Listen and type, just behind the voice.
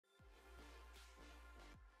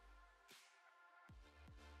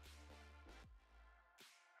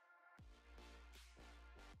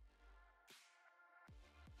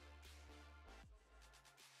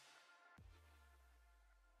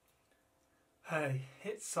Hey,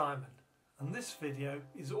 it's Simon, and this video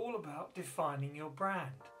is all about defining your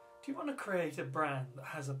brand. Do you want to create a brand that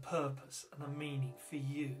has a purpose and a meaning for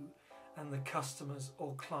you and the customers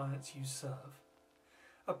or clients you serve?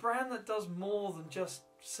 A brand that does more than just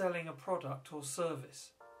selling a product or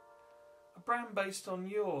service. A brand based on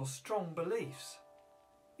your strong beliefs.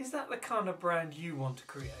 Is that the kind of brand you want to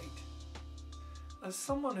create? As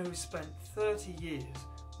someone who has spent 30 years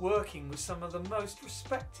working with some of the most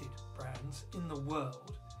respected brands in the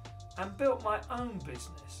world and built my own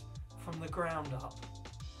business from the ground up,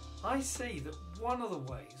 I see that one of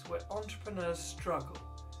the ways where entrepreneurs struggle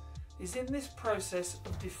is in this process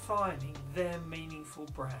of defining their meaningful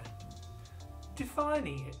brand.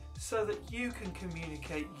 Defining it so that you can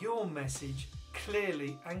communicate your message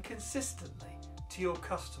clearly and consistently to your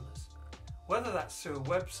customers, whether that's through a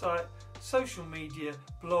website, social media,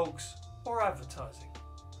 blogs, or advertising.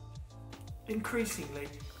 Increasingly,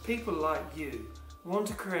 people like you want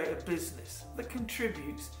to create a business that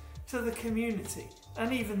contributes to the community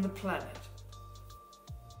and even the planet.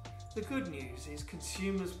 The good news is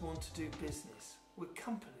consumers want to do business with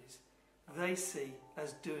companies they see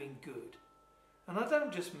as doing good. And I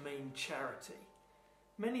don't just mean charity.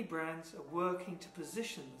 Many brands are working to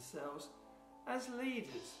position themselves as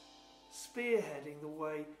leaders, spearheading the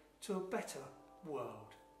way to a better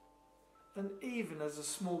world. And even as a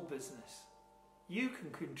small business, you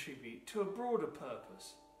can contribute to a broader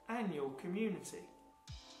purpose and your community.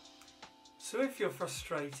 So if you're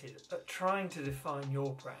frustrated at trying to define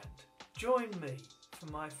your brand, join me for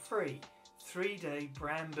my free 3-day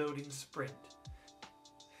brand building sprint,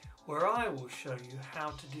 where I will show you how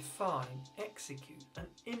to define, execute and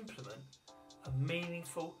implement a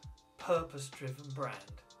meaningful, purpose-driven brand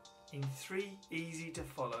in 3 easy to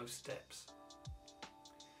follow steps.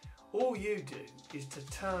 All you do is to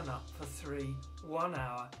turn up for 3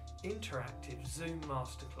 one-hour interactive Zoom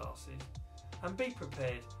masterclasses and be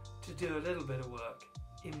prepared to do a little bit of work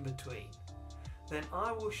in between. Then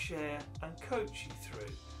I will share and coach you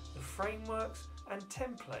through the frameworks and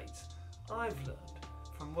templates I've learned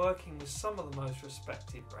from working with some of the most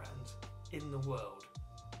respected brands in the world.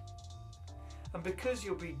 And because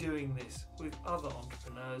you'll be doing this with other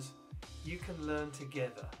entrepreneurs, you can learn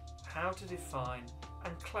together how to define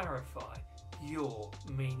and clarify your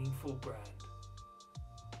meaningful brand.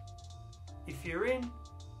 If you're in,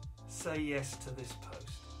 say yes to this post.